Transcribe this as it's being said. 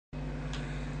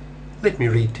Let me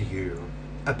read to you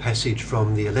a passage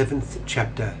from the 11th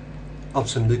chapter of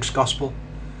St. Luke's Gospel,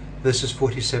 verses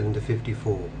 47 to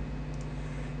 54.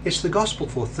 It's the Gospel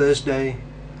for Thursday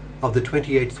of the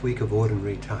 28th week of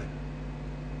Ordinary Time.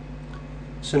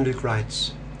 St. Luke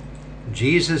writes,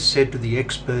 Jesus said to the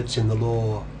experts in the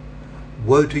law,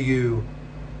 "Woe to you,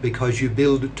 because you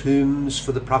build tombs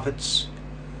for the prophets,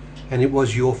 and it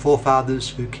was your forefathers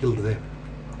who killed them.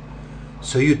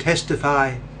 So you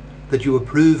testify that you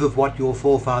approve of what your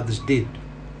forefathers did.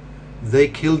 They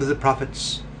killed the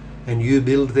prophets, and you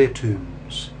build their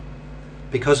tombs.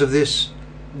 Because of this,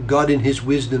 God in his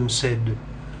wisdom said,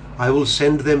 I will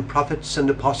send them prophets and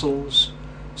apostles,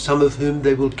 some of whom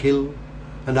they will kill,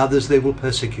 and others they will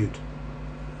persecute.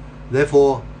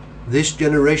 Therefore, this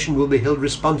generation will be held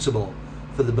responsible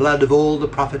for the blood of all the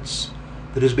prophets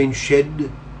that has been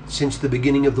shed since the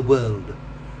beginning of the world,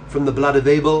 from the blood of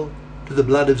Abel to the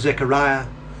blood of Zechariah,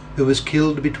 who was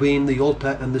killed between the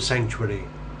altar and the sanctuary.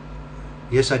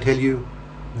 Yes, I tell you,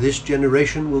 this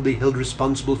generation will be held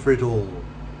responsible for it all.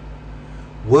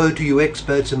 Woe to you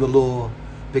experts in the law,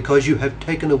 because you have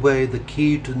taken away the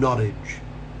key to knowledge.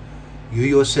 You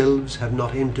yourselves have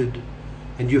not entered,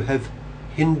 and you have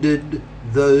hindered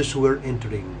those who are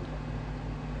entering."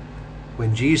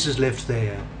 When Jesus left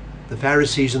there, the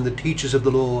Pharisees and the teachers of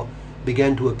the law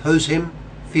began to oppose him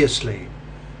fiercely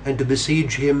and to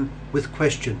besiege him with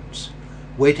questions,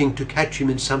 waiting to catch him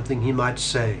in something he might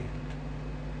say.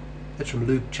 That's from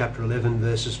Luke chapter 11,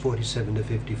 verses 47 to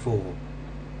 54.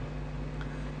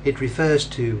 It refers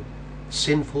to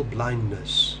sinful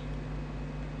blindness.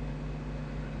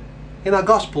 In our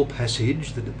gospel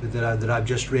passage that I've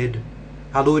just read,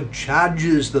 our Lord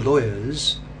charges the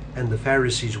lawyers, and the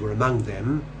Pharisees were among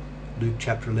them, Luke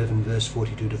chapter 11, verse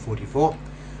 42 to 44,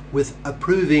 with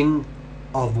approving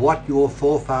of what your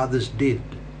forefathers did.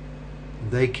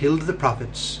 They killed the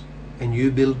prophets, and you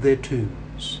build their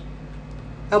tombs.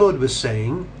 Our Lord was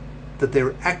saying that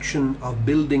their action of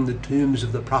building the tombs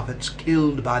of the prophets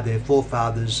killed by their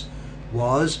forefathers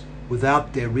was,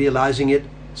 without their realizing it,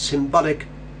 symbolic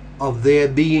of their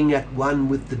being at one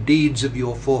with the deeds of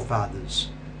your forefathers.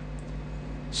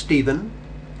 Stephen,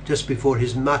 just before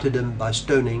his martyrdom by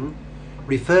stoning,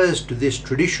 refers to this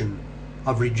tradition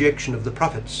of rejection of the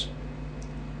prophets.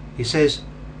 He says,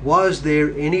 "Was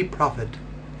there any prophet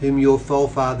whom your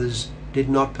forefathers did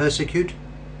not persecute?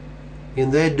 In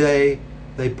their day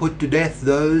they put to death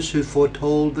those who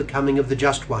foretold the coming of the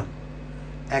Just One."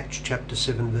 Acts chapter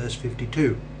 7, verse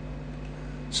 52.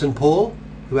 St. Paul,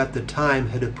 who at the time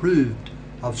had approved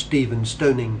of Stephen's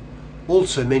stoning,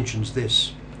 also mentions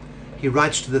this. He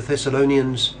writes to the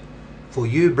Thessalonians, "For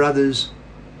you, brothers,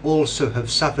 also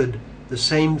have suffered the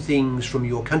same things from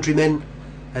your countrymen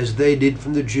as they did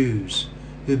from the Jews,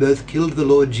 who both killed the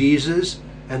Lord Jesus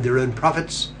and their own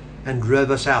prophets and drove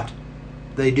us out.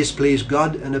 They displease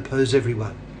God and oppose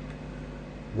everyone."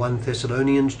 1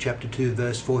 Thessalonians chapter 2,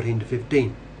 verse 14 to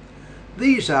 15.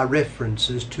 These are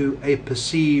references to a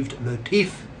perceived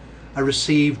motif, a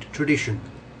received tradition.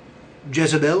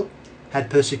 Jezebel had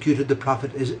persecuted the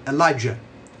prophet Elijah.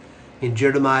 In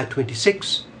Jeremiah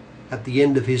 26, at the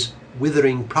end of his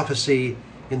withering prophecy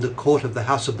in the court of the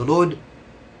house of the Lord,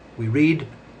 we read,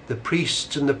 "The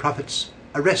priests and the prophets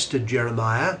arrested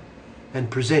Jeremiah and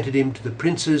presented him to the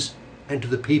princes and to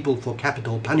the people for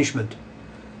capital punishment.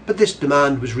 But this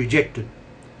demand was rejected.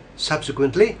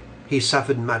 Subsequently, he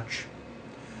suffered much."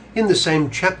 In the same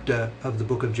chapter of the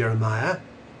book of Jeremiah,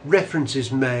 reference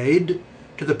is made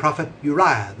to the prophet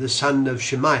Uriah, the son of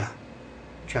Shemaiah,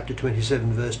 chapter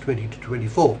 27, verse 20 to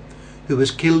 24, who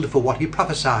was killed for what he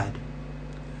prophesied.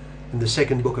 In the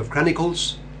second book of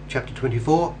Chronicles, chapter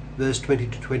 24, verse 20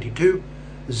 to 22,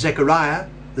 Zechariah,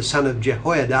 the son of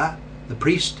Jehoiada, the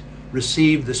priest,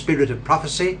 received the spirit of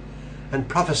prophecy and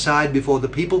prophesied before the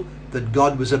people that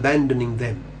God was abandoning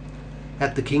them.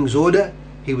 At the king's order,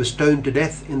 he was stoned to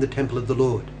death in the temple of the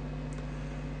Lord.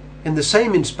 In the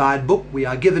same inspired book, we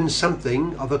are given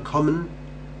something of a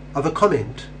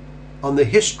comment on the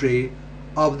history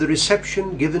of the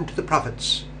reception given to the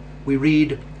prophets. We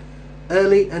read,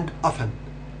 "Early and often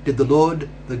did the Lord,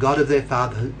 the God of their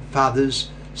fathers,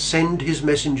 send his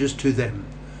messengers to them,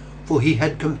 for he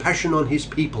had compassion on his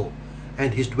people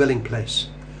and his dwelling place.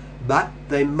 But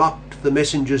they mocked the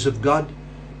messengers of God,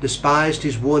 despised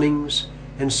his warnings,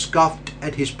 and scoffed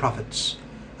at his prophets,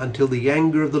 until the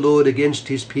anger of the Lord against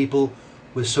his people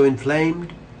was so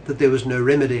inflamed that there was no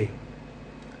remedy."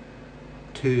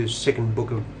 To second book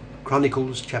of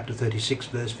Chronicles, chapter 36,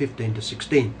 verse 15 to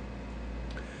 16.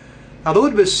 Our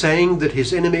Lord was saying that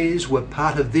his enemies were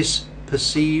part of this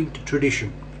perceived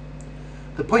tradition.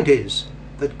 The point is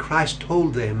that Christ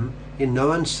told them in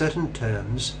no uncertain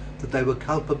terms that they were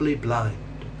culpably blind.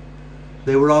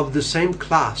 They were of the same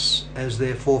class as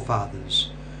their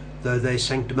forefathers, though they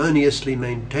sanctimoniously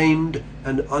maintained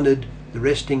and honoured the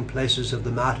resting places of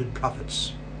the martyred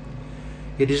prophets.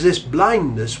 It is this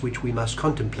blindness which we must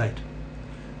contemplate.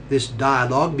 This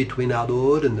dialogue between our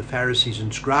Lord and the Pharisees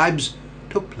and scribes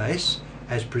took place,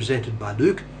 as presented by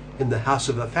Luke, in the house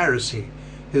of a Pharisee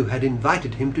who had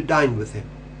invited him to dine with him.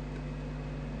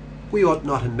 We ought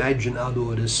not imagine our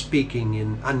Lord as speaking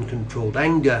in uncontrolled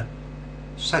anger.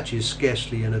 Such is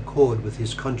scarcely in accord with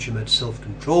his consummate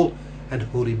self-control and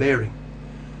holy bearing.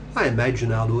 I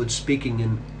imagine our Lord speaking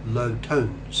in low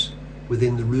tones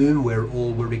within the room where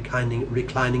all were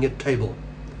reclining at table.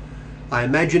 I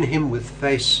imagine him with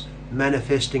face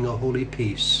manifesting a holy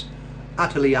peace,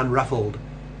 utterly unruffled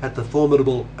at the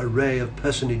formidable array of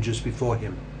personages before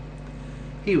him.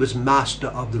 He was master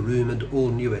of the room and all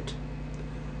knew it.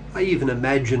 I even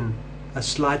imagine a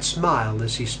slight smile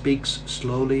as he speaks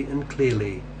slowly and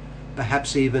clearly,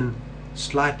 perhaps even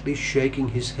slightly shaking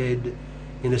his head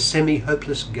in a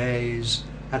semi-hopeless gaze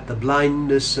at the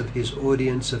blindness of his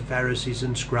audience of Pharisees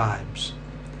and scribes.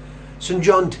 St.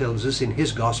 John tells us in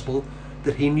his Gospel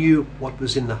that he knew what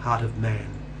was in the heart of man.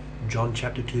 John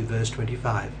chapter 2 verse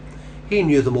 25. He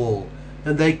knew them all,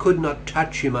 and they could not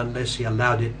touch him unless he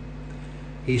allowed it.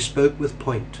 He spoke with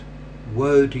point.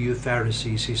 "Woe to you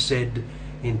Pharisees," he said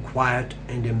in quiet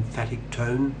and emphatic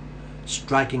tone,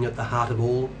 striking at the heart of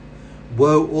all.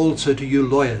 "Woe also to you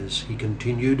lawyers," he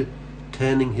continued,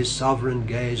 turning his sovereign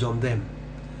gaze on them.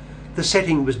 The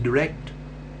setting was direct,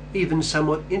 even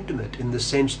somewhat intimate, in the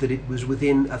sense that it was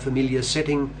within a familiar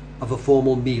setting of a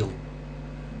formal meal.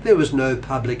 There was no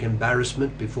public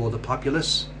embarrassment before the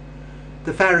populace.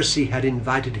 The Pharisee had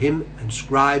invited him, and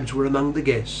scribes were among the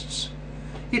guests.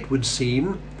 It would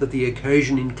seem that the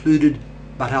occasion included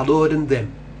but our Lord and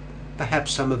them.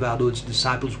 Perhaps some of our Lord's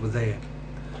disciples were there.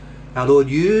 Our Lord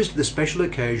used the special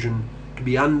occasion to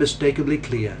be unmistakably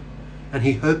clear, and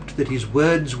he hoped that his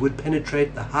words would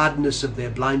penetrate the hardness of their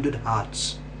blinded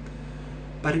hearts.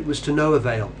 But it was to no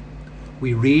avail.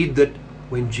 We read that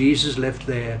when Jesus left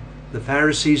there, the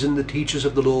Pharisees and the teachers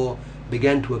of the law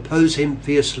began to oppose him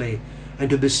fiercely and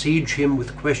to besiege him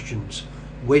with questions,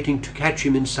 waiting to catch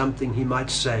him in something he might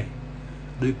say.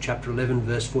 Luke chapter 11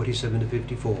 verse 47 to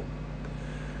 54.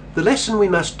 The lesson we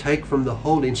must take from the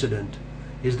whole incident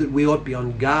is that we ought to be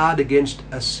on guard against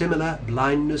a similar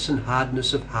blindness and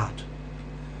hardness of heart.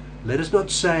 Let us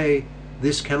not say,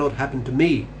 "This cannot happen to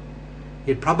me."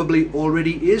 It probably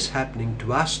already is happening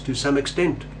to us to some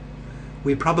extent.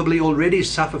 We probably already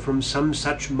suffer from some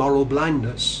such moral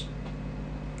blindness.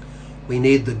 We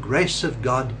need the grace of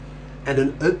God and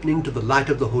an opening to the light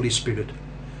of the Holy Spirit.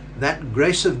 That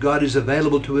grace of God is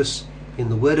available to us in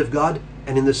the Word of God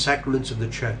and in the sacraments of the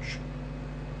Church.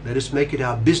 Let us make it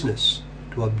our business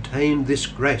to obtain this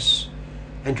grace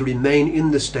and to remain in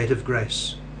the state of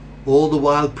grace, all the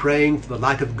while praying for the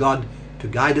light of God to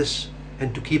guide us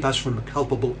and to keep us from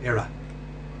culpable error.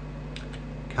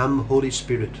 Come, Holy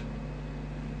Spirit,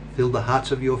 fill the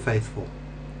hearts of your faithful